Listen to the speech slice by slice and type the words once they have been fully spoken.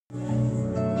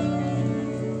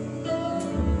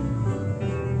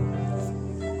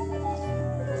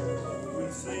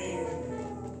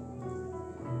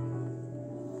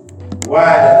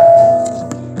Why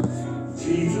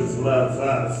Jesus loves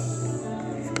us.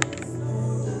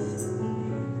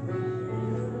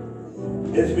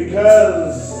 It's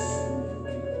because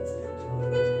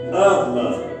of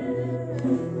love.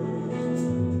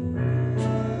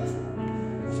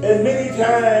 And many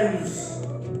times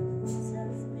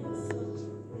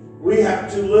we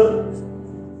have to look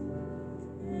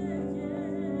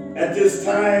at this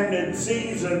time and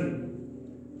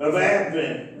season of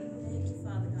Advent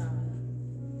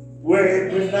where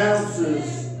it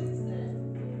pronounces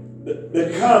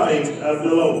the coming of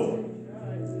the Lord.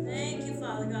 Thank you,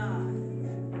 Father God.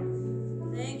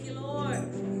 Thank you, Lord.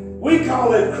 We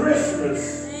call it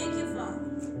Christmas. Thank you, Father.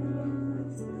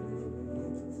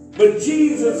 But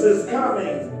Jesus is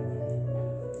coming.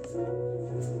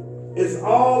 It's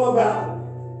all about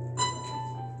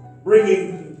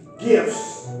bringing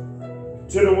gifts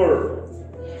to the world.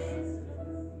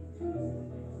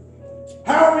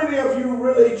 How many of you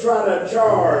really try to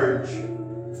charge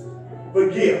for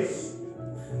gifts?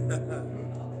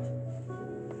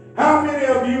 How many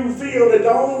of you feel that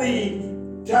the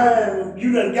only time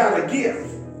you done got a gift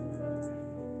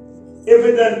if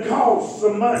it doesn't cost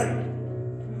some money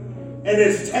and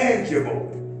it's tangible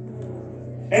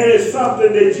and it's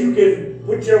something that you can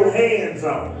put your hands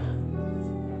on?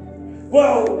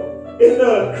 Well, in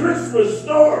the Christmas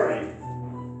story,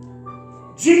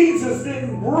 Jesus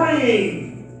didn't bring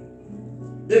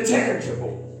the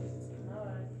tangible.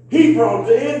 He brought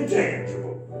the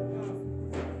intangible.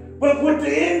 But with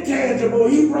the intangible,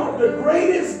 he brought the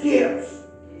greatest gifts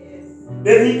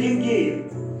that he can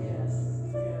give.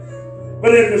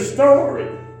 But in the story,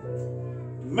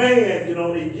 man can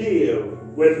only give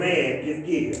what man can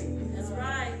give. That's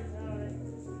right.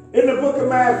 In the book of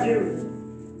Matthew,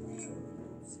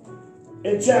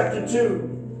 in chapter 2,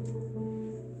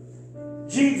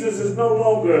 Jesus is no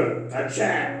longer a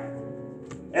child,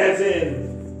 as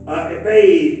in a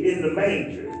babe in the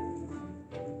manger.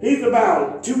 He's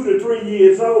about 2 to 3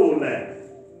 years old now.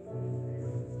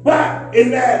 But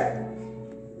in that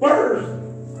birth,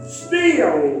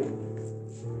 still,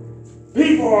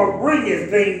 people are bringing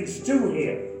things to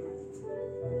him.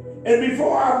 And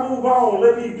before I move on,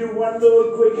 let me do one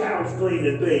little quick house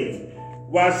cleaning thing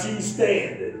while she's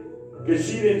standing, because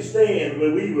she didn't stand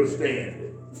when we were standing.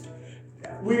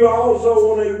 We also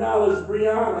want to acknowledge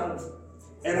Brianna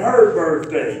and her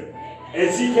birthday.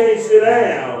 And she can't sit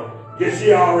down because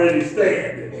she already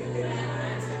standing.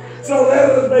 So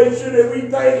let us make sure that we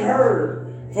thank her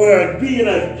for being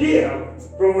a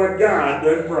gift from what God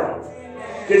done brought.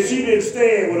 Because she didn't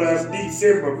stand with us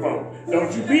December folk.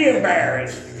 Don't you be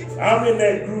embarrassed. I'm in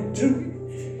that group too.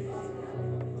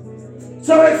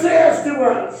 So it says to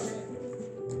us,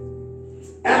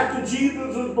 after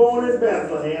Jesus was born in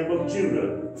Bethlehem of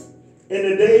Judah, in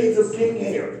the days of King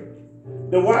Herod,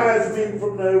 the wise men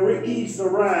from the east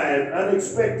arrived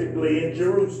unexpectedly in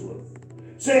Jerusalem,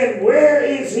 saying, "Where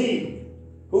is he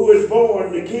who is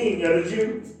born the King of the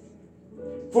Jews?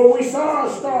 For we saw a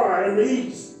star in the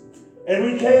east, and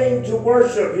we came to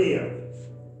worship him."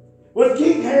 When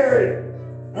King Herod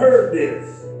heard this,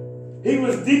 he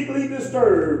was deeply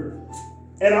disturbed,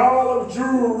 and all of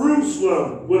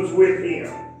Jerusalem was with him.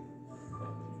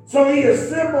 So he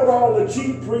assembled all the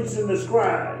chief priests and the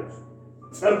scribes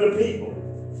of the people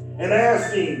and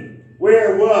asked him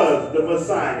where was the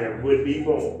Messiah would be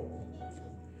born.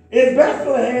 In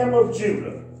Bethlehem of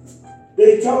Judah,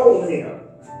 they told him,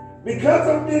 because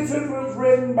of this it was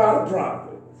written by the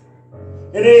prophet.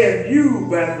 And then you,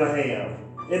 Bethlehem,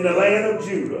 in the land of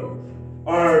Judah,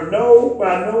 are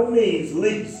by no means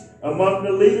least among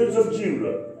the leaders of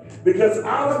Judah, because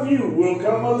out of you will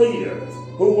come a leader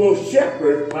who will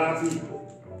shepherd my people.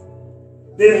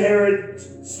 Then Herod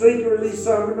secretly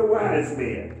summoned the wise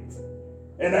men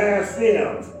and asked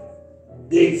them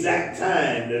the exact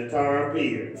time the star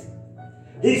appeared.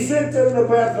 He sent them to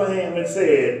Bethlehem and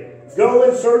said, "Go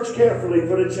and search carefully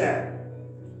for the child.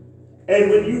 And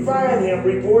when you find him,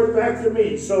 report back to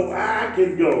me so I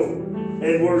can go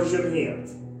and worship him."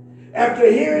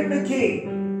 After hearing the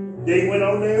king, they went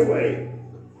on their way.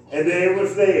 And there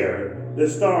was the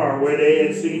star where they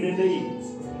had seen in the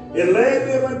east. It led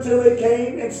them until it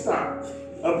came and stopped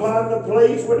upon the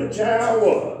place where the child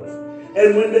was.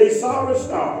 And when they saw the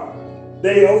star,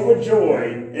 they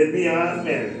overjoyed and beyond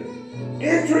measure.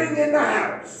 Entering in the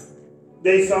house,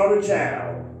 they saw the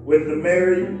child with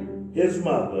Mary, his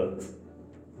mother,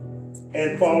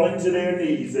 and falling to their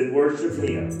knees and worshiped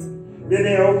him. Then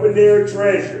they opened their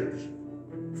treasures,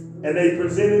 and they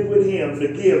presented with him the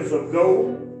gifts of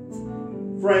gold,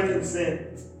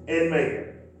 frankincense, and myrrh.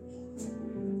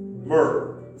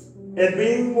 And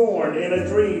being warned in a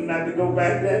dream not to go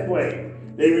back that way,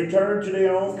 they returned to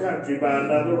their own country by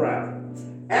another route.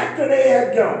 After they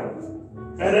had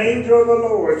gone, an angel of the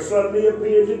Lord suddenly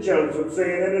appeared to Joseph,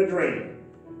 saying in a dream,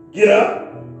 "Get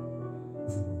up,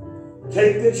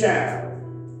 take the child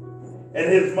and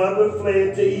his mother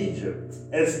fled to Egypt,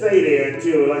 and stay there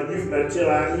until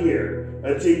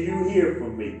you hear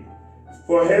from me.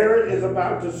 For Herod is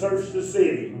about to search the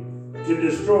city to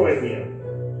destroy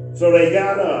him." So they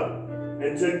got up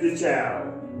and took the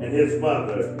child and his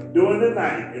mother during the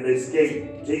night and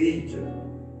escaped to Egypt.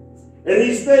 And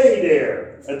he stayed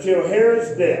there until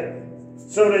Herod's death,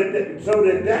 so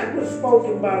that was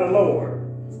spoken by the Lord,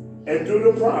 and through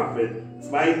the prophet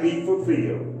might be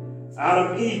fulfilled.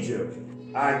 Out of Egypt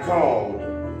I called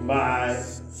my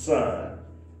son.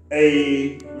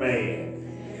 Amen.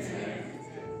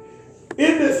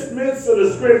 In the midst of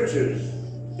the scriptures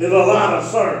is a lot of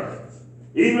sermons.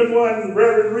 Even one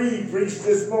Reverend Reed preached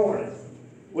this morning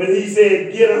when he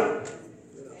said, "Get up."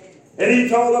 And he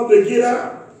told them to get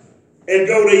up and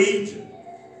go to Egypt.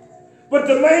 But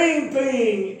the main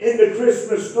thing in the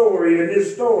Christmas story, in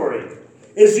this story,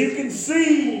 is you can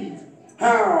see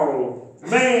how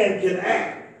man can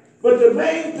act. But the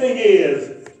main thing is,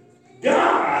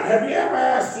 God, have you ever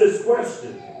asked this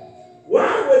question?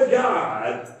 Why would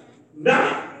God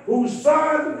not, whose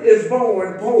son is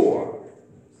born poor,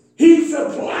 he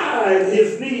supplied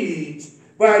his needs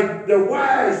by the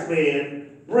wise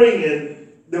men bringing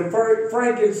the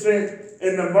frankincense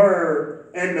and the myrrh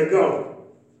and the gold.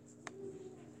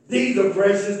 These are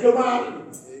precious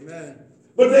commodities. Amen.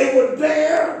 But they were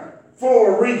there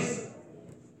for a reason.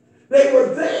 They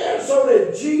were there so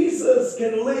that Jesus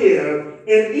can live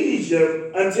in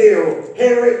Egypt until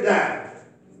Herod died.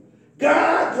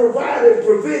 God provided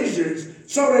provisions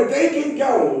so that they can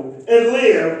go and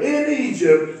live in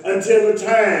Egypt until the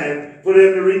time for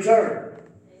them to return.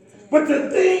 But the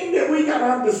thing that we got to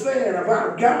understand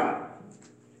about God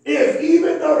is,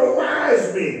 even though the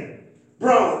wise men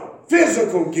brought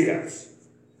physical gifts,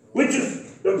 which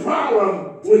is the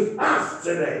problem with us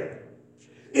today,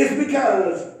 is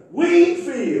because we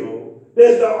feel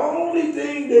that the only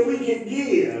thing that we can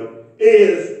give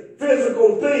is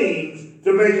physical things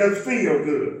to make us feel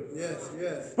good. Yes,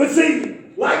 yes. But see,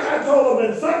 like I told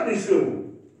them in Sunday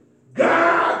school,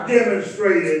 God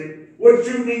demonstrated what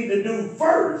you need to do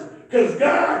first, because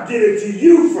God did it to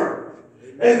you first.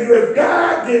 And if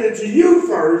God did it to you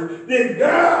first, then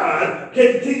God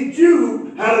can teach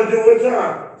you how to do it to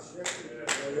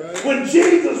others. When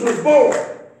Jesus was born,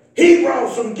 he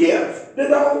brought some gifts that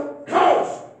don't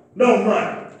cost no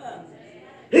money.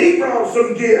 He brought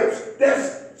some gifts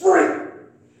that's free.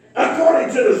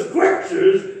 According to the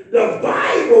scriptures, the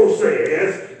Bible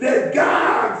says that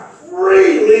God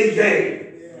freely gave.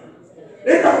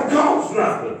 It don't cost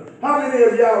nothing. How many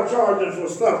of y'all charging for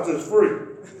stuff that's free?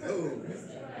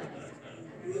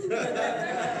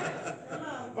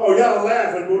 Oh, y'all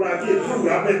laughing when I get through.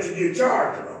 I bet you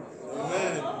charging them.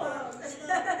 Amen.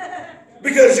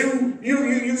 Because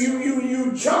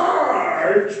you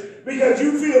charge because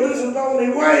you feel this is the only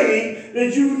way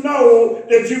that you know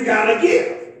that you got to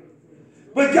give.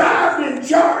 But God didn't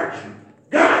charge you.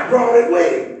 God brought it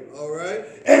with him. All right.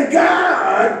 And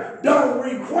God don't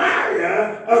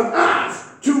require of us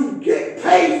to get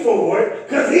paid for it,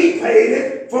 because he paid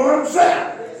it for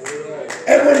himself. Right.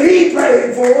 And when he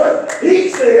paid for it, he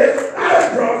said,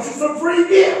 "I brought you some free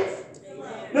gifts."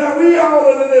 Now we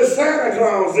all in this Santa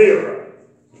Claus era.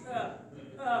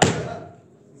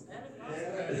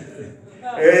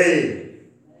 Hey,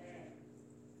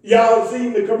 y'all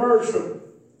seen the commercial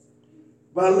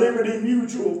by Liberty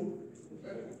Mutual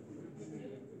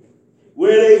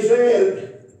where they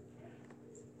said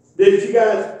that you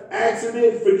got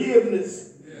accident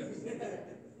forgiveness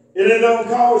and it don't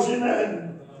cost you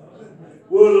nothing?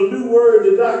 Well, the new word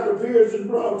that Dr. Pearson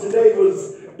brought today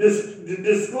was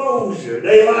disclosure.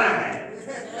 They lied.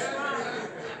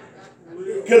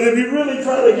 Because if you really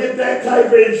try to get that type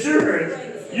of insurance,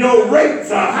 your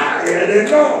rates are higher than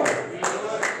normal.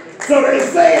 So they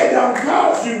say it don't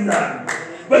cost you nothing.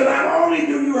 But not only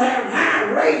do you have high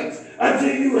rates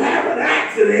until you have an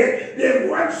accident, then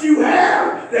once you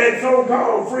have that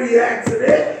so-called free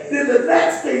accident, then the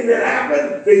next thing that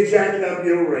happens, they jacking up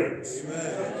your rates.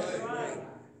 Amen.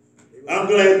 I'm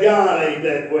glad God ain't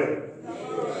that way.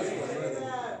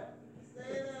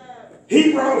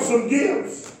 He brought some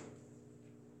gifts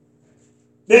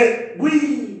that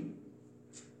we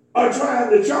are trying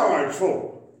to charge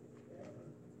for.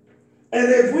 And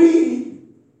if we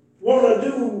want to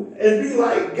do and be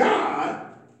like God,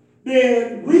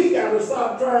 then we got to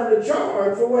stop trying to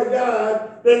charge for what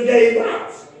God then gave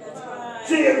us.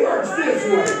 See, it works this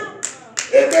way.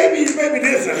 And maybe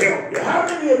this will help you. How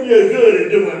many of you are good at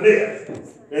doing this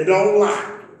and don't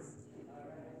lie?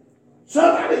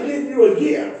 Somebody give you a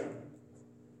gift.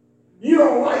 You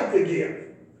don't like the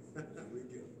gift.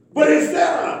 But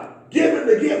instead of giving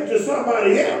the gift to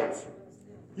somebody else,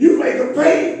 you make them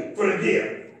pay for the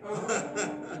gift.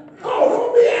 Oh,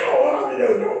 don't be out.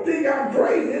 Don't think I'm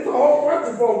crazy. There's a whole bunch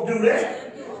of folks do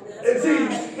that. And see,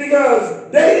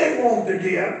 because they didn't want the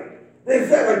gift.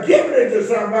 Instead of giving it to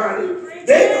somebody,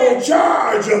 they don't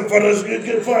charge them for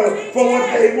what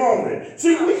they wanted.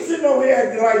 See, we sitting over here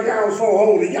acting like y'all so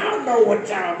holy. Y'all know what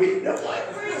y'all be doing.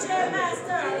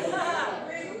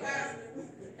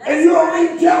 And you don't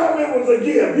even tell them it was a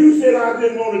gift. You said I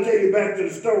didn't want to take it back to the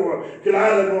store because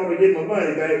I didn't want to get my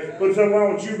money back. But so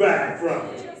why don't you buy it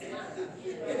from me?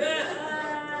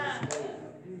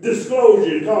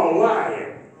 Disclosure is called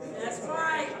lying. That's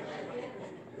right.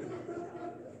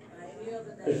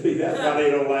 See, that's why they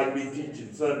don't like me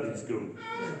teaching Sunday school.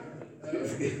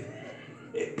 The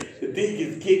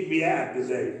deacons kicked me out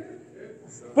today.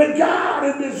 But God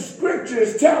in this scripture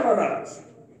is telling us,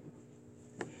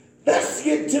 let's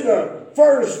get to the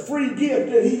first free gift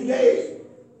that he gave.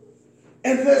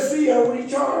 And let's see what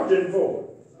he's charging for.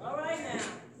 All right now.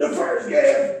 The first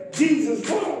gift Jesus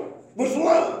brought was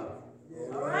love.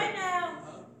 All right now.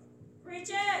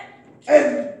 Preach it.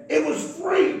 And it was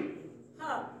free.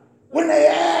 Huh. When they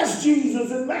asked Jesus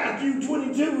in Matthew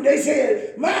 22, they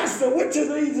said, Master, which of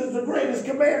these is the greatest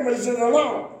commandments in the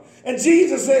law? And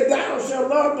Jesus said, thou shalt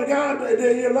love the God,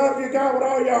 you love your God with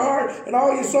all your heart and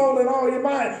all your soul and all your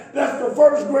mind. That's the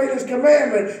first greatest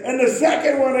commandment. And the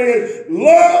second one is,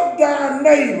 love thy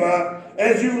neighbor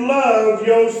as you love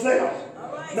yourself.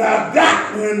 Right. Now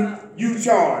that one you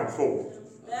charge for.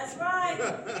 That's right.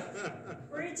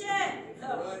 Preach it.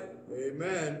 Right.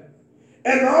 Amen.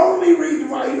 And the only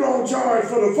reason why you don't charge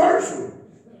for the first one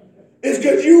is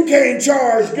because you can't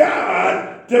charge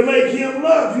God to make him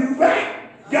love you back.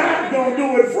 God's going to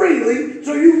do it freely,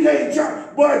 so you can't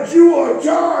charge. But you will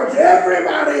charge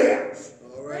everybody else.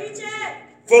 All right. Preach it.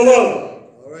 For love.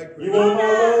 All right. You want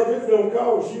my love? It's going to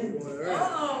cost you.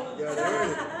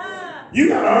 Uh-oh. You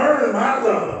got to earn my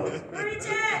love. Preach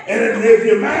it. And if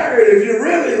you're married, if you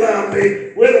really love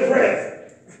me, where the present?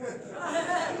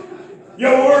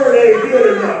 Your word ain't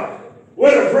good enough.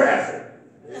 Where the present?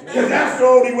 Because that's the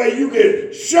only way you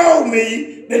can show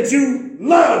me that you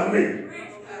love me.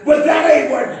 But that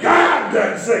ain't what God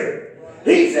done said.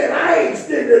 He said, I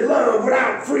extended love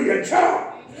without free of charge.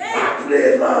 I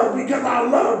did love because I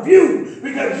love you,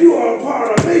 because you are a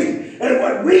part of me. And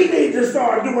what we need to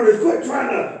start doing is quit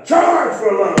trying to charge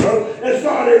for love and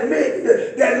start admitting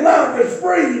that love is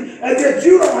free and that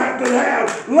you don't have to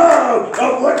have love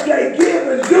of what they give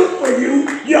and do for you.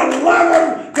 You love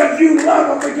them because you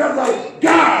love them because of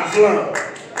God's love.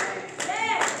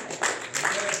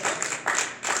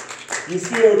 You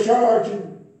still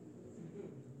charging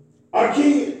our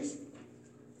kids?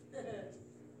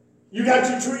 You got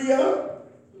your tree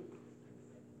up?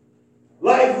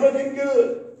 Life looking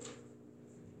good.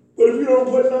 But if you don't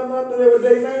put nothing under there with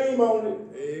their name on it,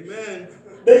 amen,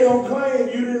 they gonna claim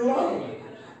you didn't love them.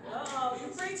 Uh-oh, you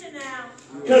preaching now.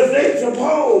 Because they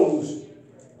supposed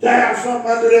to have something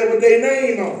under there with their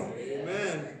name on it.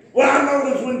 Amen. Well, I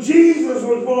noticed when Jesus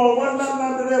was born, wasn't nothing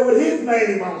under there with his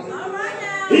name on it. All right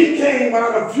now. He came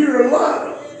out of pure love.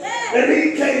 And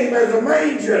he came as a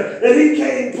manger, and he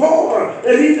came poor,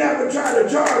 and he never tried to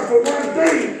charge for one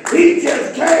thing. He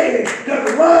just came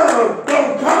because love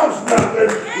don't cost nothing.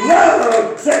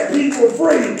 Love set people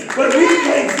free, but we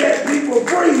can't set people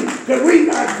free because we're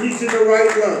not teaching the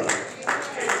right love.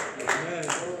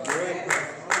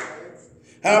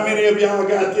 How many of y'all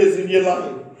got this in your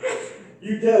life?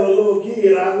 You tell a little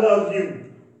kid, I love you.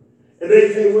 And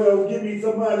they say, well, give me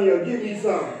some money or give me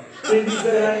something. Then you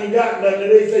say, I ain't got nothing.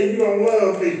 And they say, you don't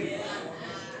love me.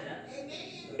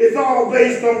 It's all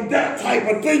based on that type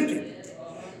of thinking.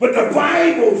 But the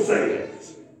Bible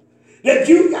says that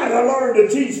you got to learn to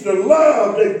teach the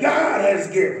love that God has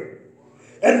given.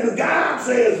 And God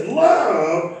says,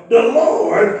 love the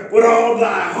Lord with all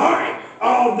thy heart,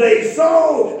 all thy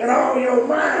soul, and all your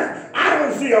mind. I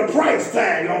don't see a price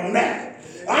tag on that.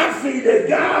 I see that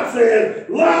God says,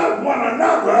 love one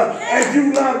another as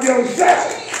you love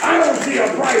yourself. I don't see a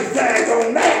price tag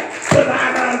on that. But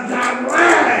I'm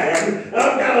lying.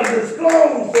 I've got to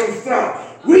disclose some stuff.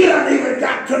 We done even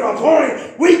got to the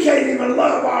point we can't even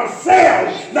love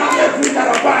ourselves. Not that we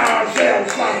got to buy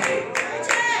ourselves something.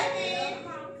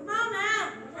 Come on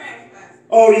now.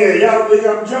 Oh yeah, y'all think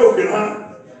I'm joking,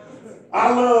 huh? I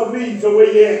love me, so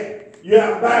where you at? You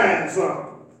out buying something.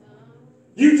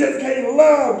 You just can't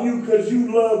love you because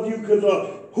you love you because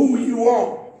of who you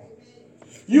are.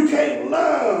 You can't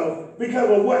love because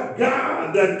of what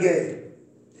God done gave.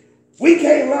 We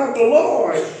can't love the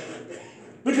Lord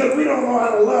because we don't know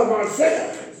how to love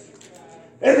ourselves.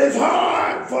 And it's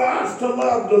hard for us to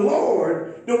love the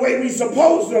Lord the way we're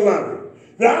supposed to love Him.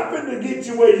 Now, I'm going to get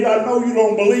you where I know you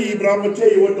don't believe, but I'm going to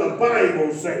tell you what the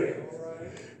Bible says.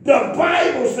 The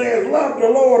Bible says love the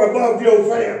Lord above your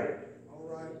family.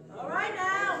 All right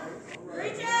now.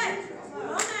 Preach it. Come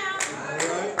on now.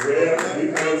 Yeah, we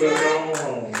know we're going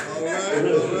home. All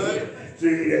right.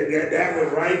 See, that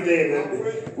was right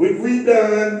there. We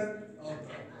done.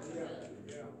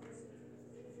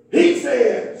 He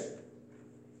says,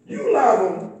 you love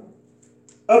Him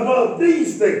above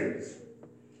these things,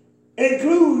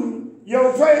 including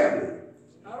your family.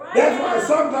 All right. That's why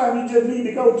sometimes you just need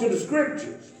to go to the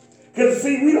scriptures. Because,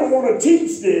 see, we don't want to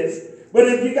teach this, but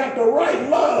if you got the right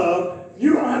love,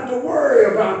 you don't have to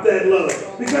worry about that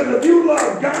love. Because if you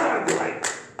love God right,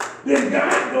 then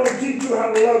God's going to teach you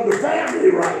how to love the family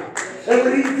right. And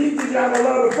when He teaches you how to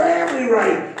love the family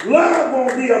right, love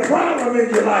won't be a problem in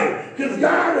your life. Because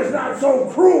God is not so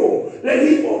cruel that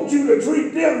He wants you to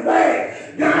treat them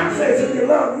bad. God says, if you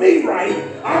love me right,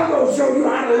 I'm going to show you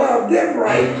how to love them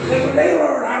right. And when they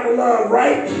learn how to love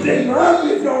right, then love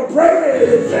is going to pregnate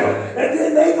itself. And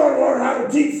then they're going to learn how to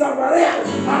teach somebody else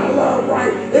how to love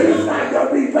right. And it's not going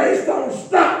to be based on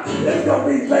stuff. It's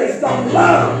going to be based on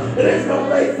love. And it's going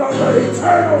to be based on the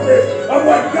eternalness of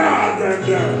what God has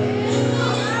done.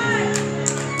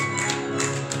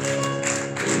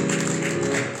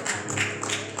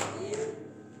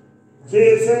 See,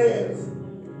 it says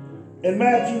in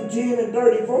Matthew 10 and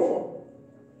 34,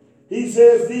 He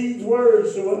says these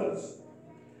words to us.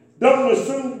 Don't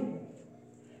assume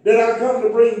that I come to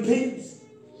bring peace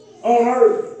on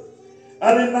earth.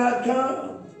 I did not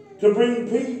come to bring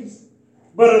peace,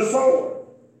 but a sword.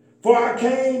 For I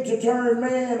came to turn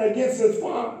man against his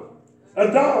father,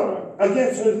 a daughter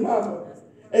against his mother,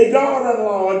 a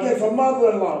daughter-in-law against a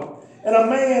mother-in-law, and a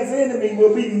man's enemy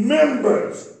will be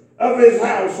members of his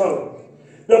household.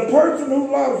 The person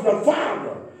who loves the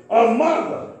father or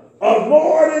mother or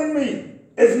more than me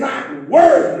is not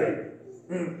worthy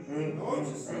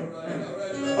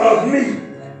of me.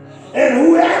 And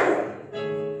whoever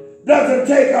doesn't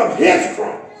take up his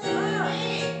cross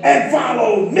and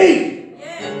follow me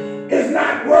is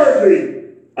not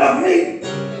worthy of me.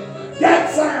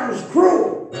 That sounds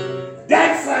cruel.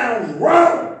 That sounds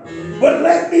wrong. But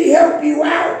let me help you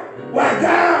out why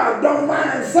God don't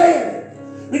mind saying it.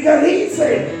 Because He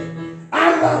said,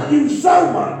 I love you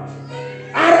so much.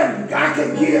 I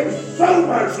can give so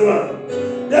much love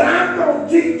that I'm going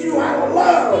to teach you how to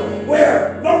love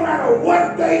where no matter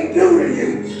what they do to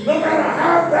you, no matter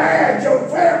how bad your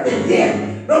family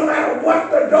gets, no matter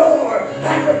what the door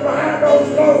happens behind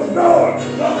those closed doors,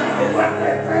 no matter what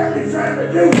that family's trying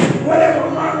to do, whatever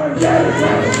mama and daddy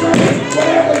trying to say,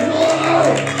 whatever's going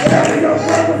on, whatever your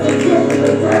brothers and sisters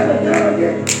are trying to tell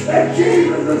you, that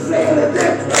Jesus is saying it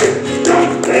this way.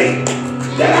 Don't think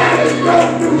that I didn't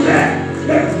go through that.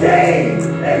 That James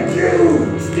and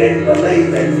Jude didn't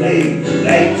believe in me.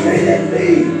 They treated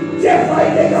me just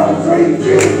like they don't treat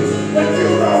you. But you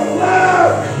don't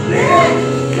love them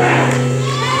back.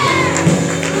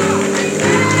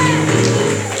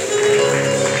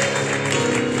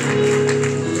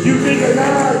 You think you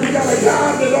got a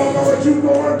God that don't know what you're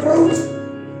going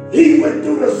through? He went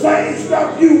through the same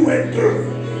stuff you went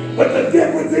through. But the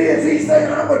difference is He's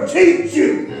saying, I'm going to teach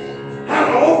you how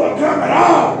to overcome it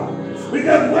all.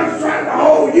 Because what's trying to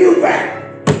hold you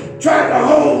back, trying to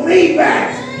hold me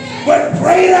back, but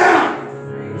greater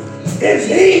is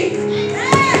He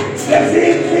that's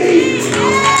in me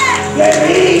than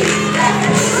He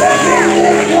that's in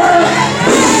this world.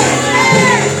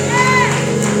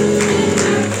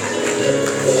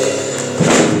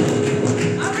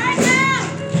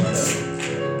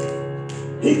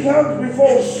 He comes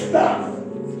before stuff.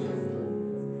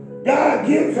 God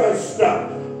gives us stuff.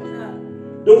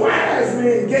 The wise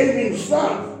men gave Him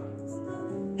stuff.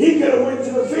 He could have went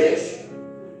to the fish,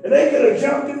 and they could have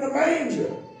jumped in the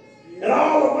manger, and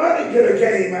all the money could have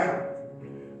came out.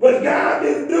 But God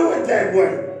didn't do it that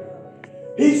way.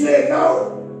 He said,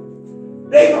 no,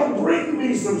 they gonna bring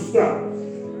me some stuff.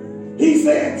 He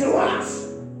said to us,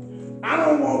 I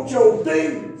don't want your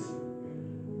things.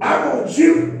 I want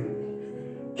you.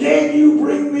 Can you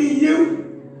bring me you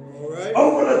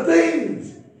over the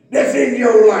things that's in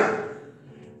your life?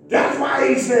 That's why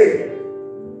He said,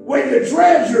 where your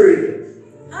treasure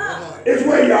is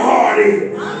where your heart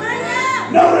is.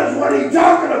 Notice what He's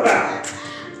talking about.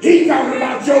 He's talking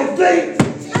about your things.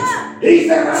 He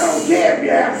said, I don't care if you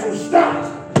have some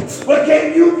stuff, but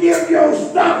can you give your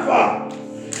stuff up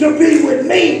to be with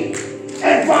me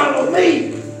and follow me?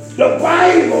 The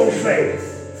Bible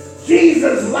says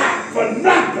Jesus lacked for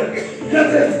nothing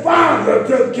because his Father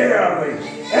took care of him.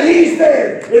 And he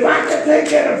said, if I can take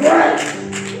care of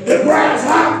the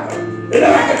grasshopper, and if I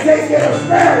can take care of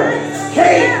sparrow,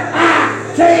 can't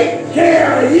I take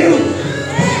care of you?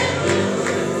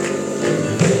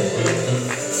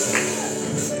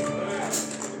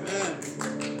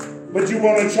 But you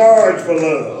want to charge for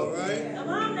love. All right. Come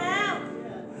on now.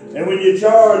 And when you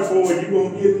charge for it, you're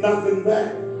going to get nothing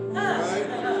back.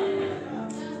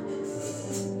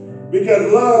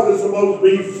 Because love is supposed to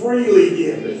be freely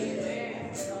given.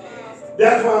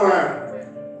 That's why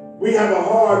we have a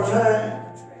hard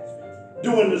time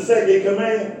doing the second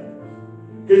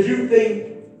command. Because you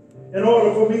think in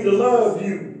order for me to love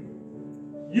you,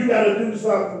 you got to do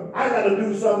something. I got to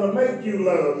do something to make you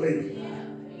love me.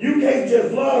 You can't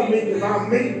just love me because I'm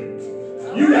me.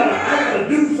 I gotta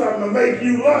do something to make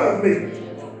you love me.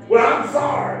 Well, I'm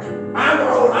sorry. I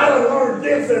done learned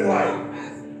this in life.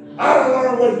 I done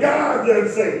learned what God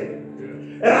just said.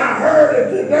 And I heard it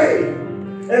today.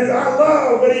 And I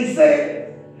love what he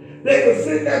said. They were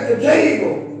sitting at the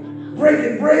table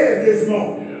breaking bread this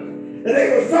morning. And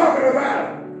they were talking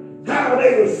about how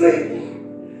they were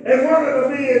singing. And one of the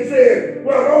men said,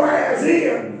 well, don't ask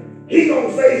him. He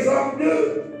gonna say something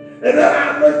good. And then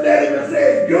I looked at him and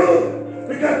said, good,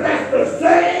 because that's the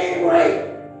same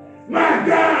way my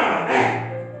God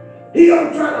acts. He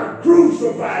don't try to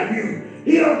crucify you.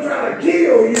 He don't try to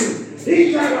kill you.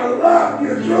 He try to love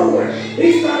you through it.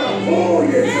 He try to pull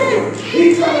you through it.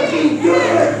 He try to do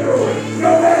good through it.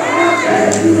 No matter how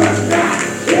bad you have got,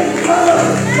 his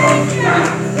love don't stop.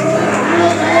 No matter how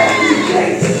bad you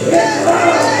think, his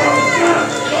love don't stop.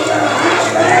 No matter how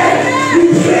bad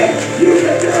you think, you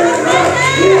can do it right.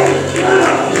 His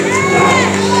love don't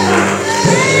stop.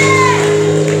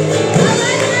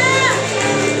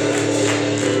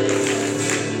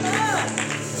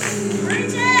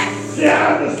 See, I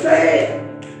understand.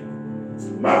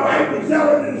 My wife was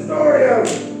telling me the story of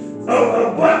a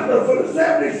butler for the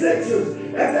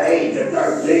 76ers at the age of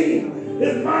 13.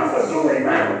 His mama threw him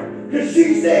out because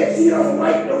she said she don't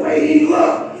like the way he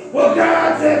looked. Well,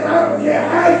 God says, I don't care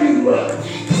how you look.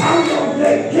 I'm going to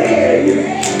take care of you.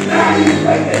 Now he's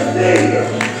making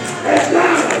millions and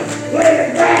dollars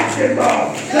playing basketball.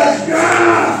 Because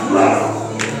God loves.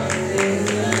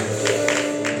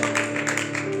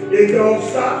 It don't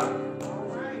stop.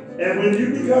 And when you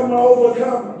become an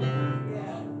overcomer,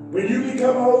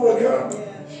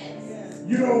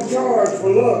 you don't charge for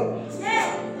love.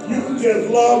 You just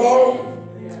love on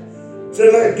to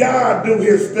let God do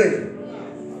his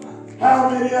thing. How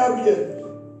many of you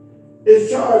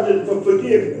is charging for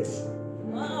forgiveness?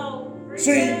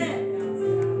 See,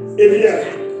 if you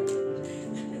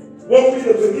want me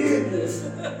to forgive you,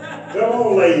 come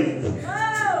on, ladies.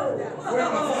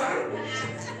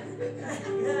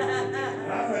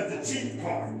 I'm at the cheap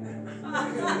part.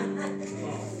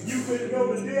 You could go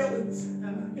to Dylan's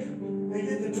and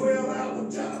get the 12-hour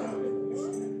job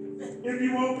if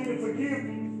you want me to forgive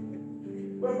you.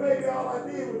 But baby, all I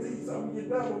did was eat something you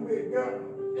done with God.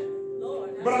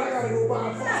 But I gotta go buy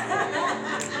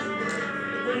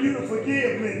for you to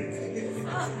forgive me.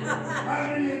 How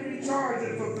many of you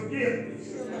charging for forgiveness?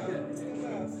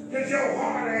 Because your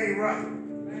heart ain't right.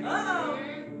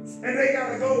 And they got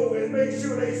to go and make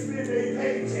sure they spend their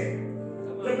paycheck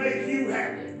to make you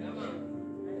happy.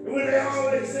 And when all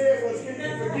they said was, can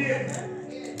you forgive me?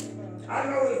 I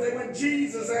noticed that when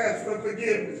Jesus asked for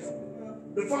forgiveness,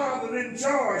 the Father didn't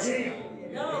charge him.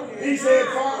 He said,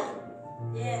 Father,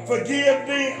 forgive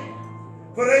them,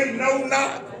 for they know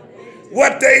not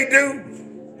what they do.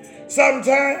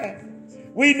 Sometimes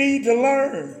we need to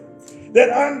learn that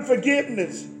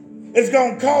unforgiveness is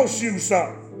going to cost you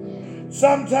something.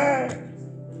 Sometimes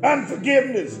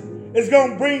unforgiveness is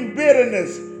going to bring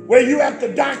bitterness where you at the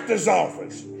doctor's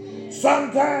office.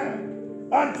 Sometimes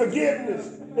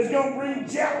unforgiveness is going to bring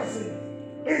jealousy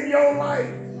in your life,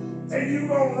 and you're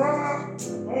going to run up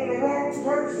on the wrong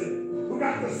person who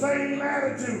got the same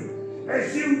attitude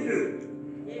as you do.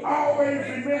 Always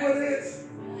remember this,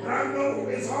 and I know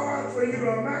it's hard for you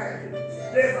to imagine.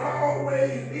 There's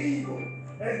always evil,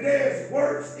 and there's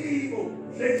worse evil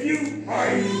than you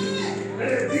are evil. And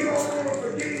if you don't want to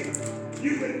forgive,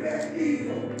 you can bet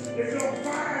evil is going to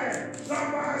find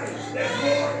somebody that's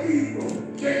more evil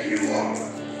than you are.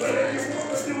 But if you want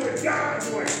to do it God's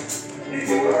way, if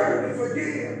you learn to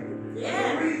forgive,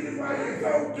 that's the reason why you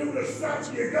go through the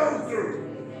stuff you go through.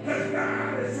 Because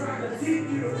God is trying to teach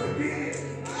you to forgive.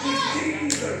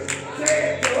 Jesus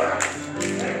said to us,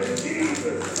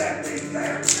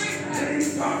 steps and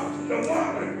he talked the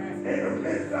woman in the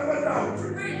midst of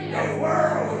adultery. The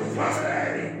world was coming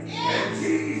at him, and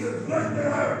Jesus looked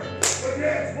at her. But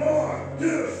there's more to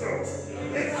the story.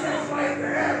 It's just like the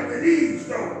Adam and Eve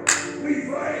story. We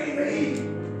blame Eve,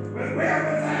 but where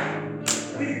was Adam?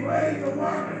 We blame the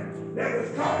woman that was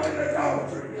caught in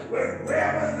adultery, but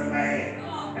where was the man?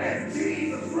 And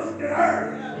Jesus looked at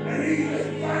her, and he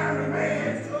didn't find a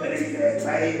man, and he said,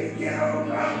 baby, get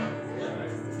on up.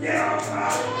 Get on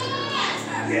up.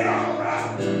 Get on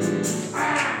up.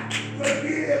 I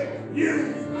forgive you,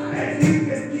 and you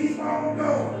can keep on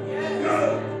going.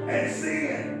 Go and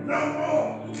sin no more.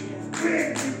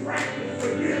 When you practice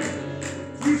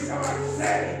forgiveness, you start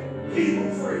setting people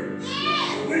free.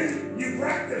 When you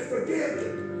practice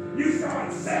forgiveness, you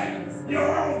start setting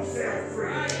your own self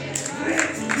free. When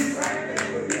you practice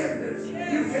forgiveness,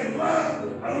 you can love a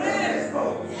little bit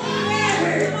more.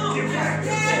 When you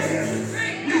practice forgiveness,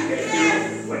 you can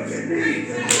do what you need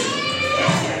to do.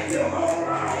 Don't let you hold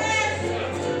on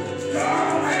to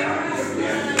all that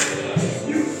unforgiveness.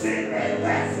 You sit there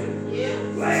laughing,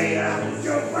 lay out with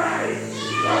your body,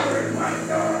 wondering what's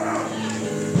going on.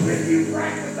 When you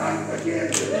practice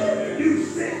unforgiveness, you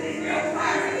sit in your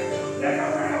mind, that no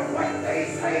matter what they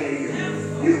say to you,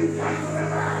 you cut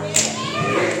them out.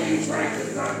 When you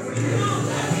practice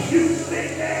unforgiveness, you sit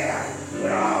there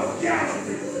with all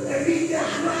jealousy, and he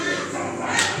just looks at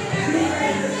somebody. You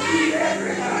have to see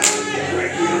everybody when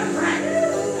you practice.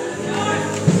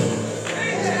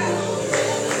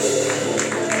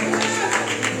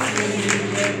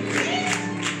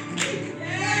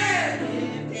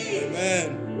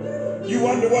 Amen. You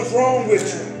wonder what's wrong with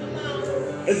you.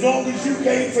 As long as you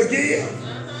can't forgive,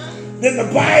 then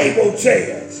the Bible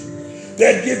says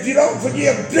that if you don't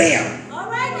forgive them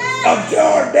of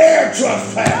their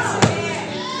trespasses,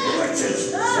 which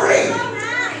is free,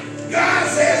 God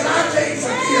says, I can't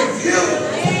forgive you,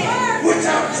 which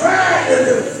I'm trying to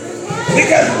do.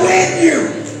 Because when you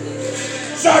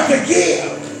start to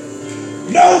give,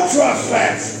 no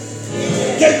trespass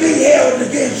can be held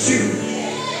against you.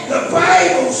 The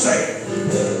Bible says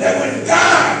that when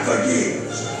God forgives,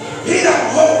 he don't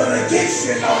hold it against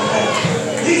you no more.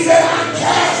 He said, I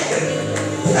cast it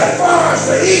as far as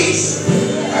the east,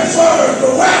 as far as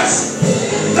the west.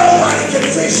 Nobody can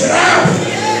fish it out.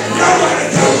 Nobody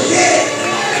can get it.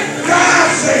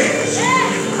 God says,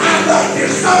 I love you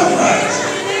so much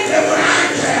that when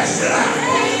I cast it out,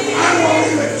 I won't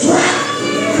even try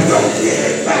to go get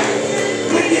it back.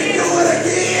 When you do it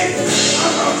again,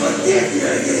 I'm going to forgive you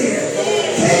again.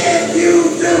 Can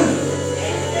you do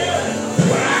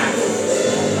what I do?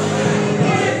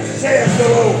 Says the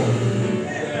Lord.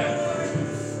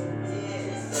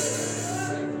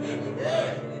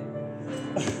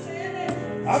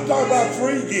 I'm talking about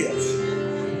free gifts.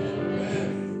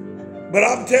 But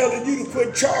I'm telling you to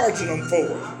quit charging them for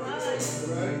it.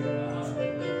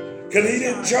 Because he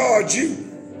didn't charge you.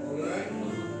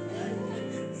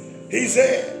 He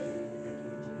said,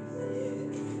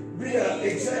 be an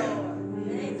example.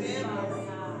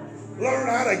 Learn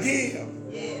how to give.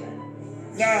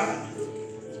 Now,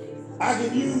 I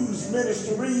can use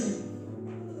Minister Reed,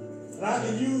 and I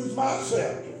can use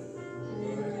myself.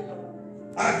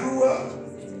 I grew up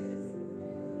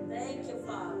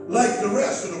like the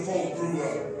rest of the folk grew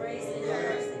up.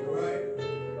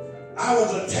 I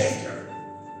was a taker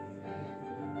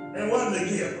and wasn't a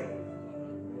giver.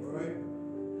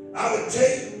 I would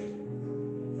take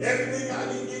everything I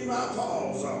could get my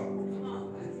paws on.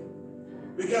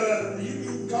 Because you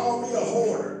can call me a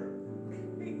hoarder.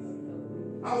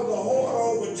 I was a hoarder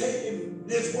over taking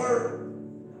this word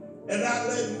and not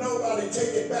letting nobody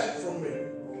take it back from me.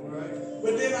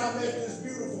 But then I met this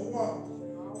beautiful woman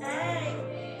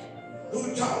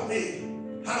who taught me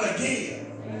how to give.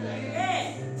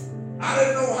 I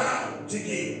didn't know how to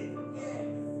give.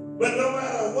 But no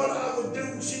matter what I would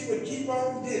do, she would keep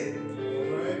on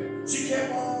giving. She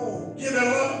kept on giving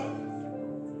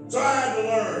love. So I had to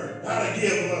learn how to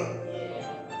give love.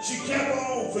 She kept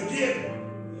on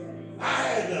forgiving. I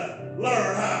had to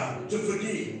learn how to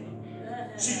forgive.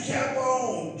 She kept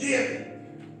on giving.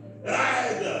 And I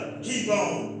had to keep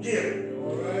on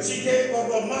giving. She gave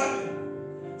of her money.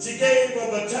 She gave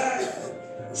of her time.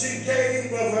 She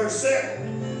gave of herself.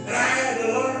 And I had to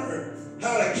learn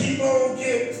how to keep on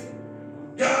giving.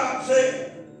 God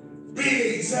said, be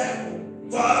an example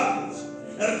for others.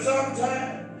 And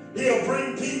sometimes he'll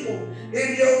bring people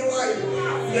in your life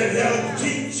that help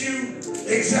teach you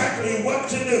exactly what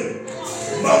to do.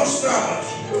 Most of us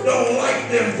don't like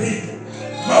them people.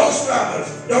 Most of us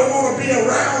don't want to be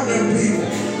around them people.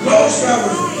 Most of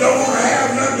us don't want to have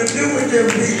nothing to do with them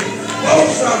people.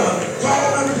 Most of them call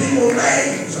them people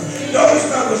names. Most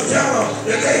of us tell them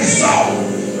that they soft.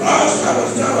 Most of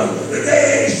us tell them that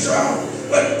they ain't strong.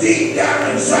 But deep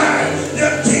down inside,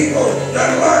 them people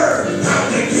that learn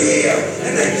how to give,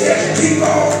 and they just keep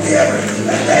on giving,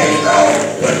 and they know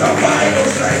what the Bible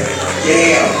says.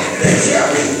 Give, and it shall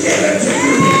be given to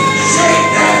you. Shake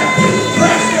down,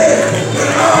 press it,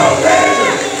 with all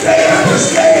measure. They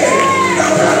understand, no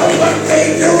matter what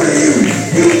they do to you,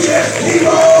 you just keep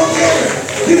on giving.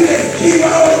 You just keep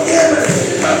on giving,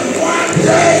 but one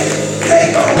day,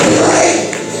 they gonna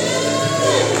break.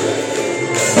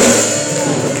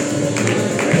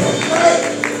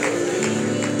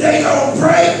 They gonna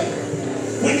break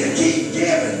when you keep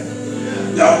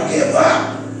giving. Don't give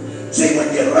up. See, when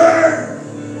you learn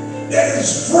that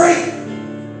it's free,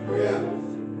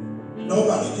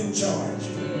 nobody can charge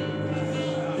you.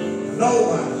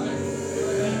 Nobody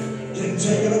can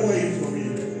take it away from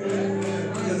you.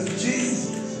 Because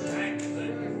Jesus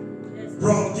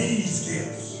brought these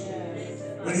gifts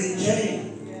when he came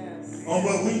on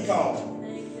what we call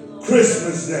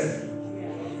Christmas Day.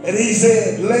 And he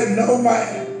said, let no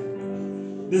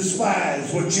man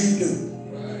despise what you do.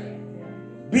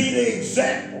 Be the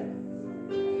example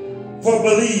for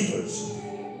believers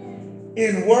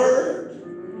in word,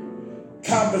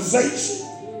 conversation,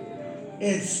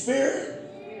 in spirit,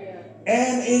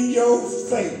 and in your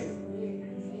faith,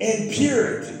 in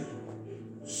purity.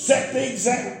 Set the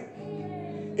example.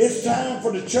 It's time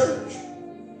for the church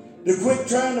to quit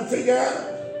trying to figure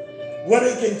out what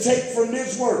it can take from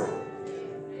this world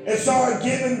and start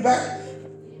giving back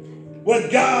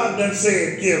what God done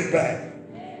said give back.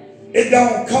 It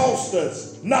don't cost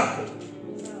us nothing.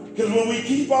 Because when we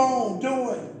keep on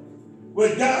doing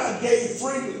what God gave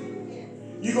freely,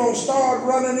 you're going to start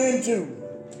running into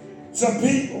some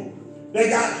people. They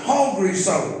got hungry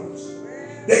souls.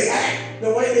 They act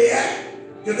the way they act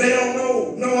because they don't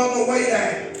know no other way to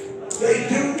act. They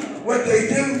do what they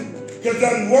do because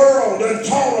the world done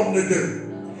taught them to do.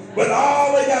 But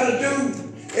all they got to do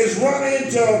is run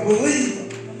into a believer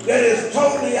that is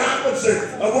totally opposite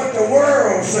of what the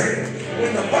world says.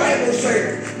 When the Bible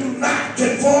says, do not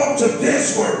conform to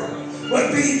this world,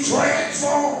 but be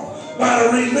transformed by the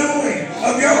renewing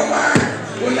of your mind.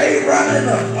 When they run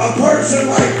into a person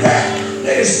like that,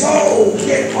 their soul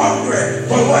get hungry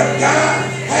for what God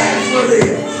has for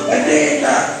them. And then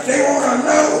they want to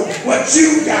know what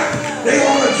you got. They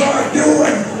want to start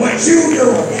doing what you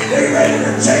doing. They ready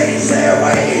to change their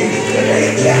ways. And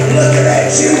they kept looking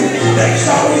at you. They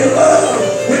saw you love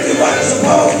when you wasn't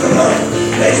supposed to love.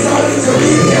 They saw you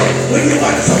forgive when you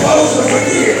wasn't supposed to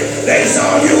forgive. They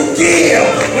saw you give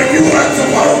when you weren't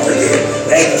supposed to give.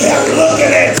 They kept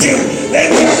looking at you. They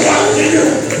kept watching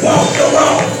you walk the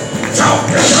walk,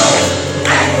 talk the talk,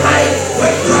 act like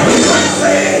what Christ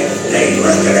said. They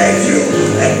looking at you,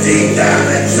 and deep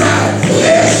down inside,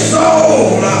 their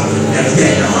soul is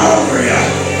getting hungrier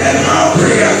and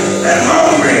hungrier and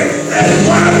hungrier. And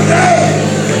one day,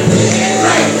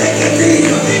 like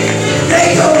Nicodemus,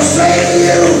 they gonna say to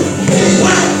you,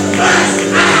 what must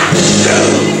I do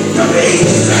to be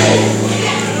saved?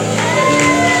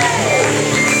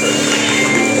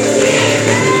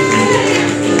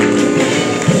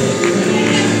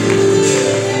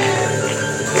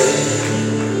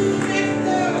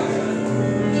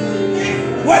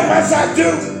 What must I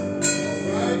do?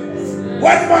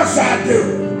 What must I do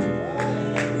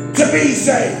to be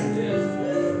saved?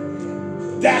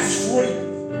 That's free.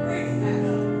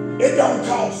 It don't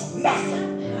cost nothing.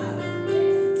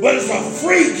 But it's a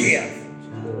free gift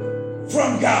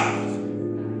from God.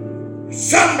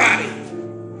 Somebody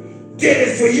did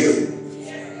it for you.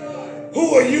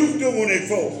 Who are you doing it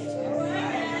for?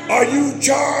 Are you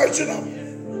charging them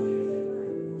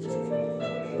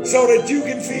so that you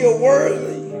can feel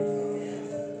worthy?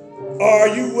 Or are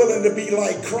you willing to be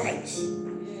like Christ,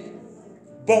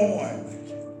 born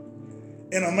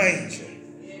in a manger,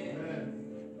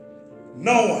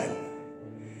 knowing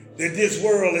that this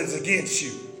world is against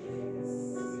you?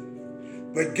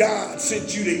 But God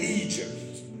sent you to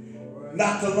Egypt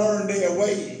not to learn their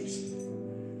ways,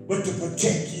 but to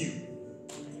protect you.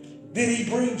 Then he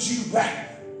brings you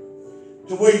back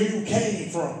to where you came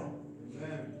from.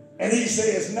 And he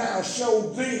says, now show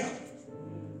them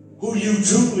who you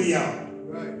truly are.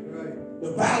 Right.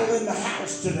 The battle in the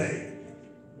house today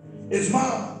is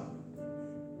Mama.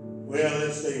 Well,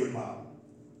 let's stay with Mama.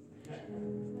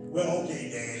 Well, okay,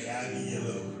 Daddy, I'll give you a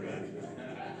little credit.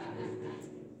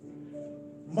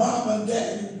 Mom and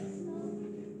Daddy,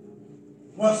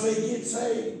 once they get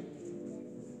saved,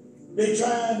 they're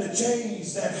trying to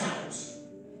change that house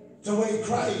to the way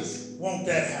Christ wants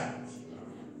that house.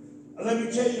 And let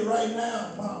me tell you right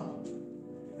now, Mama,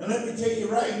 and let me tell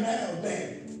you right now,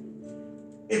 Daddy,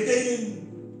 if they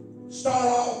didn't start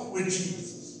off with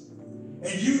Jesus,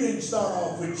 and you didn't start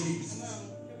off with Jesus,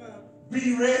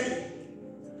 be ready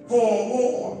for a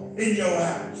war in your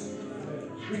house.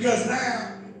 Because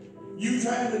now, you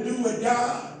trying to do what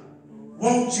God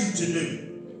wants you to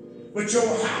do. But your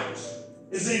house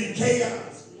is in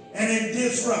chaos and in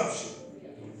disruption.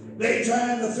 They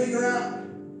trying to figure out,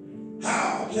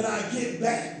 how can I get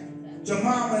back to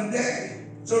Mom and Daddy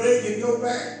so they can go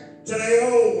back to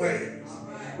their old ways,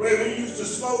 where we used to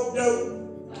smoke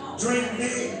dope, drink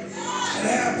beer, and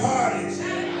have parties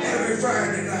every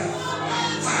Friday night.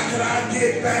 How can I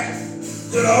get back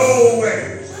to the old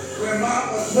ways, where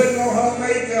Mom was putting on her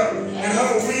makeup and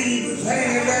her weave was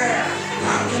hanging down?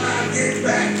 How can I get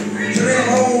back to them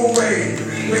old ways,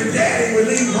 when Daddy would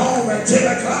leave home at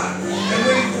 10 o'clock and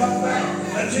we'd come back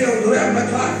until 11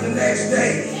 o'clock the next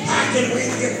day? How can we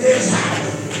get this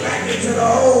house back into the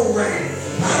old way?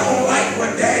 I don't like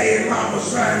what Daddy and Mom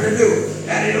was trying to do.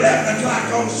 At 11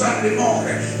 o'clock on Sunday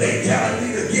morning, they telling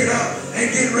me to get up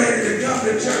and get ready to come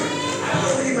to church. I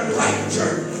don't even like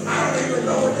church. I don't even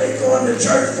know what they going to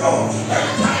church for.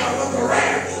 Every time I look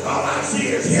around, all I see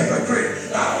is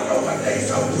hypocrite. I don't know what they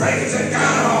so praising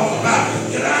God all about,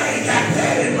 because I ain't got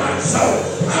that in my soul.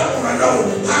 I want to know,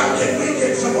 how can we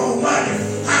get some more money?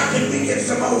 How can we get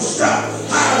some more stuff?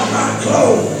 How's my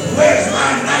clothes? Where's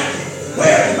my Nike?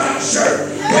 Where's my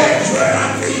shirt? Where's what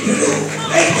I need to do?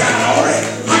 They got all it.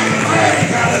 How come I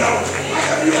ain't got it all? How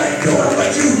come you ain't doing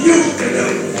what you used to do?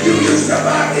 You used to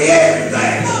buy me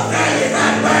everything. Now you're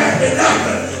not buying me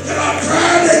nothing. Because I'm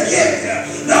trying to give you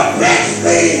the best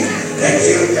thing that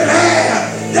you can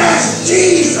have. That's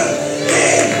Jesus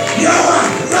in your life.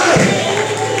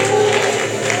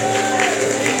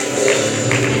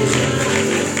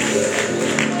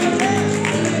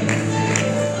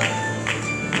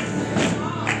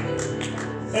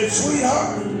 And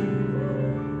sweetheart,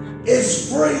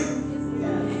 it's free.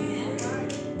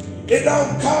 It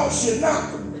don't cost you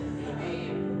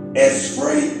nothing. It's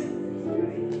free.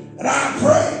 And I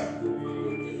pray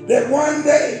that one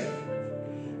day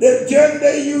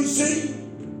you see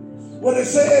what it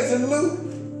says in Luke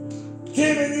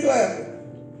 10 and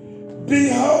 11.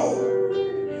 Behold,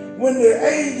 when the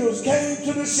angels came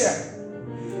to the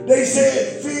shepherd, they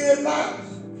said, fear not,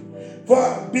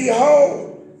 for behold,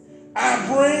 I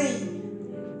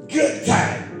bring good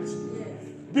tidings.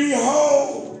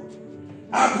 Behold,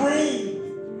 I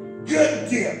bring good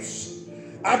gifts.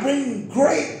 I bring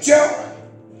great joy,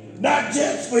 not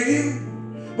just for you,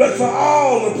 but for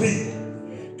all the people.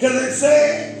 Because it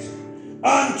says,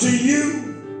 unto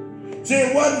you, see,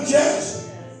 it wasn't just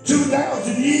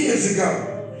 2,000 years ago.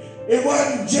 It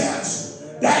wasn't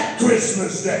just that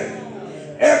Christmas day.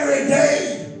 Every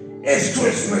day is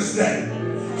Christmas day.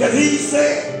 Because he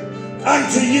said,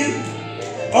 unto you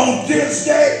on this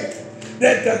day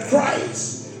that the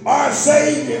Christ, our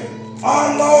Savior,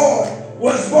 our Lord,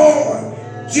 was born.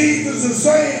 Jesus is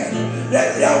saying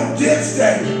that on this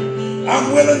day,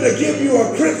 I'm willing to give you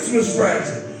a Christmas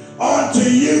present unto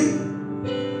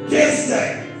you this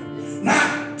day.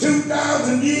 Not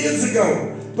 2,000 years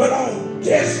ago, but on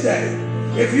this day.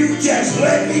 If you just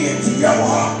let me into your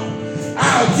heart,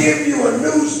 I'll give you a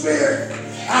new spirit.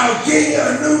 I'll give you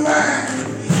a new mind.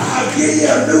 I'll give you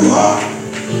a new heart.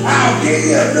 I'll give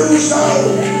you a new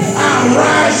soul. I'll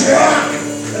rise you up,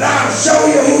 and I'll show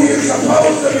you who you're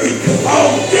supposed to be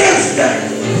on this day.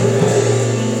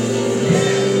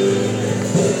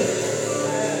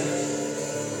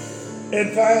 And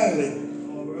finally,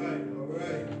 all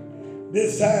right.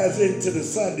 This ties into the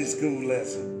Sunday school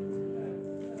lesson.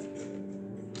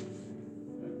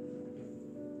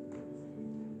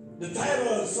 The title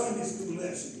of the Sunday school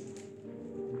lesson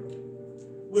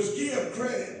was Give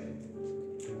Credit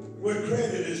Where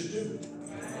Credit is Due.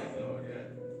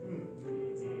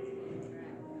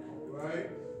 Right?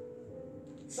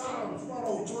 Psalms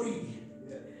 103.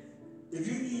 If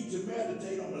you need to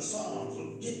meditate on the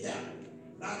Psalms, get that one.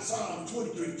 Not Psalm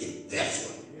 23, get this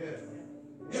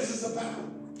one. This is about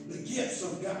the gifts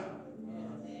of God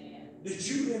that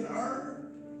you didn't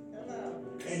earn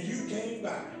and you came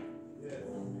by.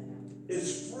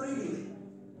 It's freely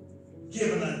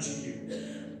given unto you.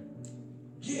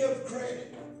 Give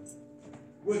credit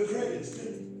where credit's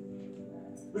due.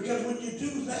 Because when you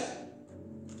do that,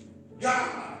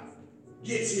 God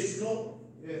gets his glory.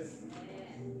 Yes.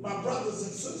 My brothers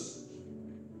and sisters,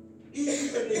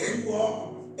 even if you are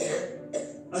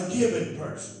a giving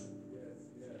person,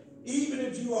 even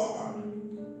if you are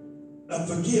a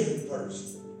forgiving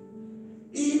person,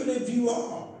 even if you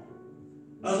are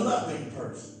a loving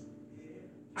person,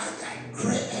 I got to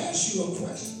ask you a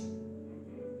question.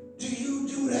 Do you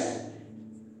do that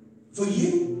for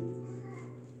you?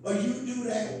 Or you do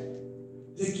that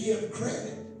to give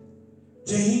credit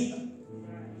to him?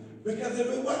 Because if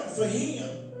it wasn't for him,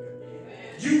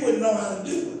 you wouldn't know how to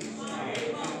do it.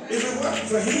 If it wasn't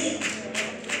for him,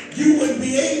 you wouldn't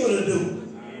be able to do it.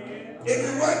 If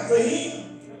it wasn't for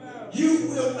him, you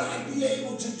will not be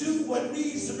able to do what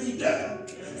needs to be done.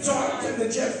 So I'm going to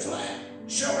just flat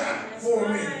show out for a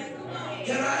minute.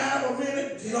 Can I have a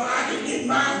minute? You know, I can get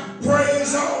my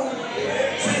praise on.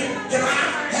 See, can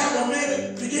I have a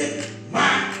minute to get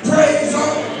my praise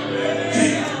on?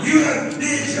 See, you done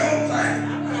did your thing.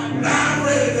 Now I'm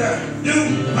ready to do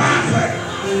my thing.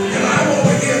 And I want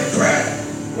to give credit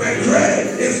where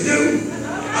credit is due.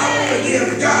 I want to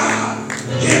give God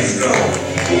his glory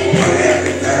for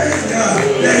everything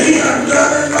that he done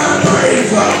done in my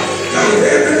life. Because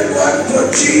if it wasn't for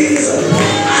Jesus,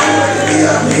 I wouldn't be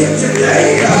up here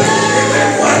today. If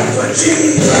it wasn't for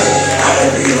Jesus, I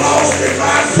would be lost in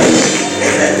my sin.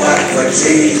 If it wasn't for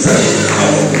Jesus, I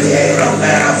wouldn't be able to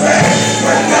manifest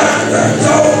what God done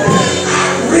told me. I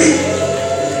reap.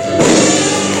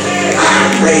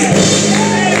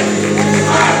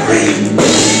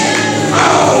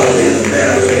 All of his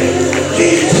benefits.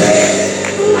 He said,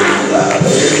 I love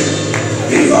you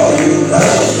before you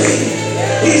love me.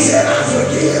 He said, I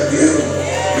forgive you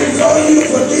before you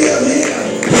forgive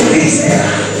him. He said, I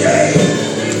gave.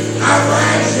 I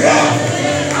rise up.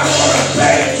 I want to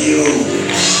thank you,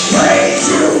 praise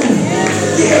you,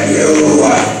 give you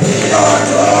your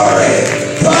glory.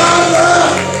 Father,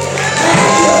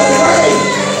 have your way.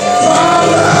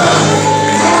 Father,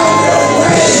 have your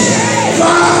way.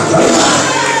 Father,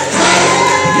 have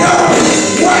your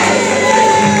way.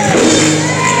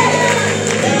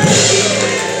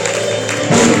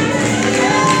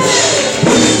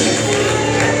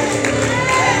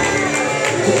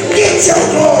 Get your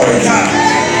glory, God.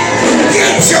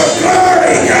 Get your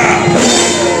glory, God.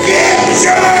 Get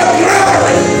your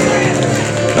glory.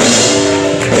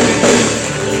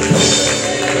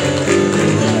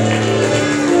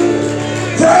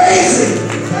 Praise him.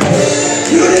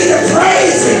 You need to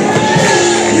praise him.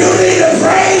 You need to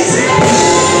praise him.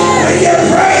 When you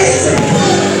praise him,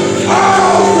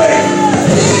 all things.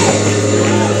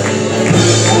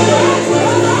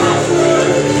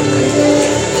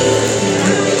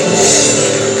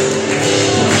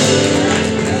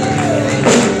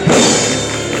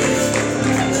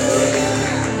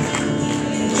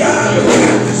 John the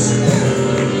Baptist,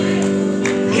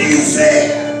 he said,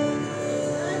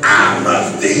 I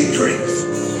must decrease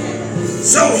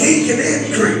so he can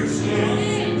increase.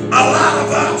 A lot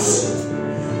of us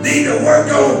need to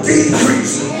work on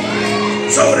decreasing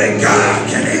so that God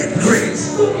can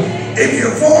increase. If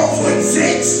you're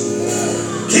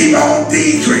 4'6", keep on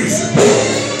decreasing.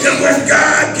 Because when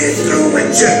God gets through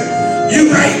with you, you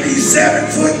might be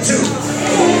 7'2".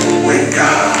 When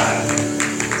God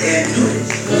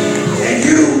increase and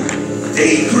you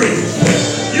decrease,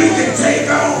 you can take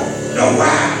on the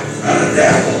wiles of the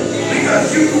devil because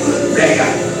you was bigger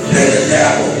than the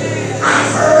devil. I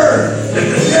heard that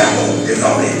the devil is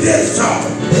only this tall.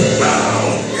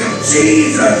 Well, in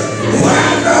Jesus, who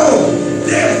I know,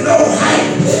 there's no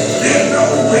height, there's no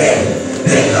width,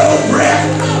 there's no breadth,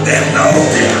 there's no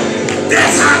depth.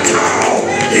 That's how tall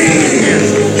he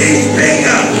is. He's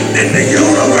bigger than the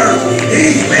universe.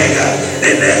 He's bigger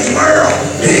than this world.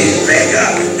 He's bigger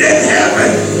than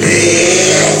heaven. He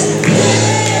is.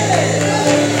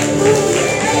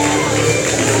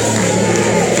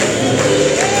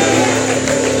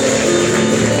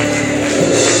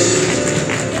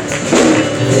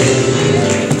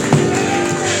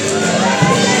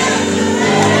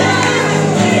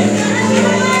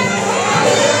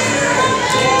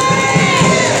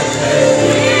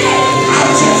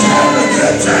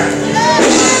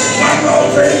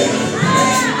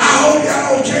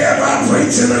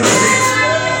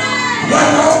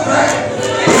 One more thing.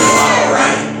 All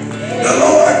right. The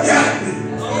Lord got me.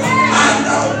 I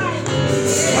know.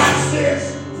 Watch this.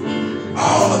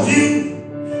 All of you,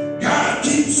 God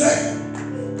keeps saying,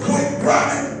 quit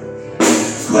running,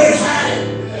 quit hiding,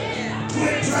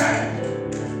 quit trying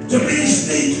to be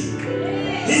sneaky.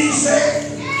 He said,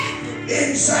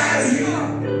 inside of you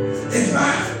is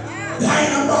my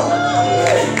dynamo.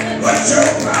 What's your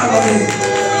problem is?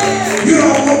 You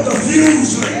don't want the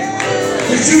fuse lit.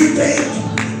 Because you think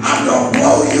I'm going to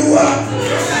blow you up.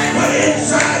 But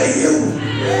inside of you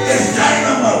is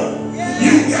dynamo.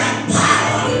 You got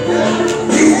power.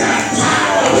 You got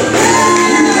power.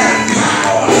 You got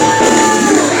power.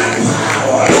 You got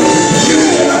power. You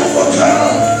can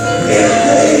overcome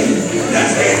anything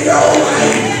that's in your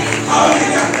life.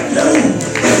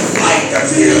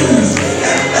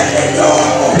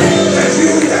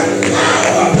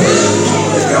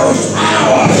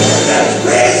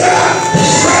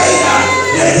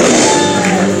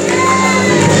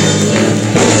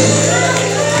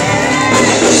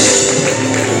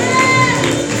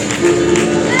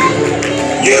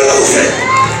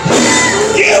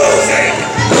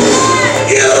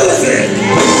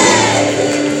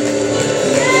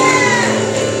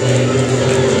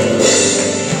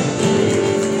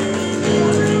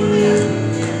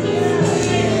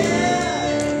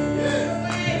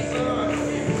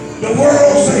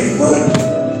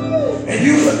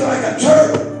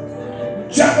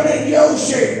 jumping in your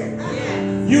shell.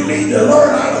 You need to learn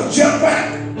how to jump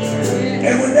out.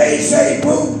 And when they say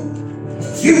boo,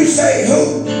 you say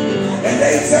who. And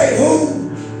they say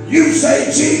who, you say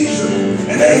Jesus.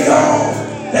 And they go,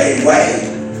 they wait.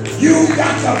 You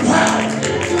got the power.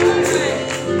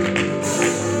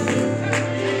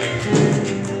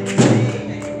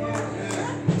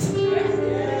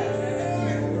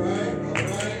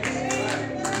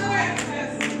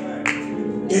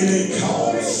 It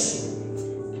costs.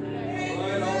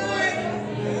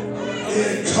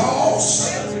 It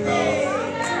costs.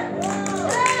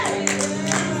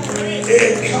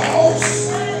 It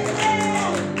costs.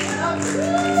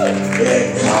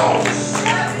 It costs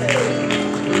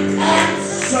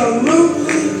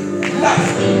absolutely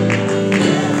nothing.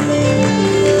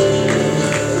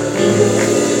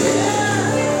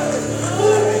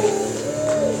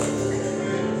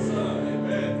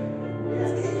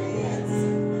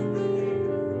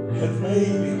 Because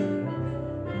maybe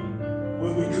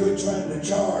when we quit trying to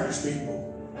charge people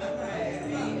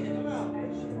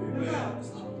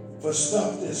for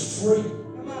stuff that's free,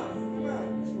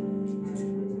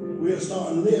 we'll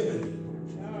start living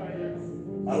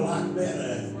a lot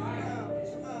better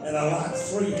and a lot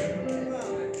freer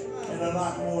and a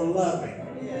lot more loving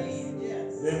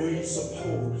than we're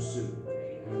supposed to.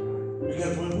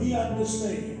 Because when we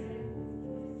understand,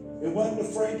 it wasn't the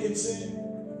frankincense,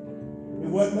 it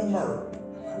wasn't the myrrh,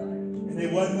 and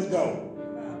it wasn't the gold.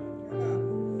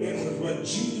 It was what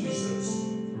Jesus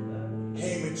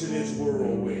came into this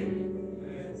world with,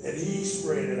 and he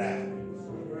spread it out.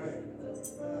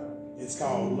 It's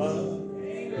called love,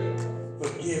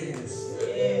 forgiveness,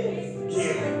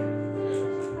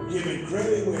 giving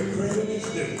credit where credit is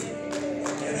due,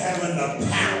 and having the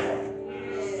power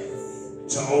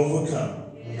to overcome.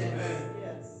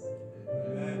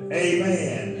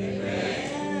 Amen.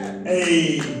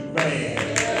 Amen.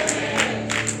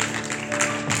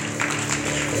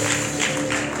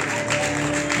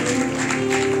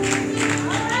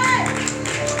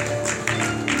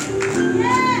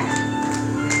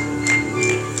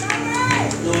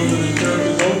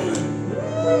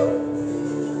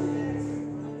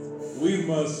 We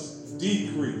must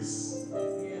decrease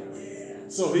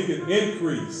so he can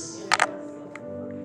increase.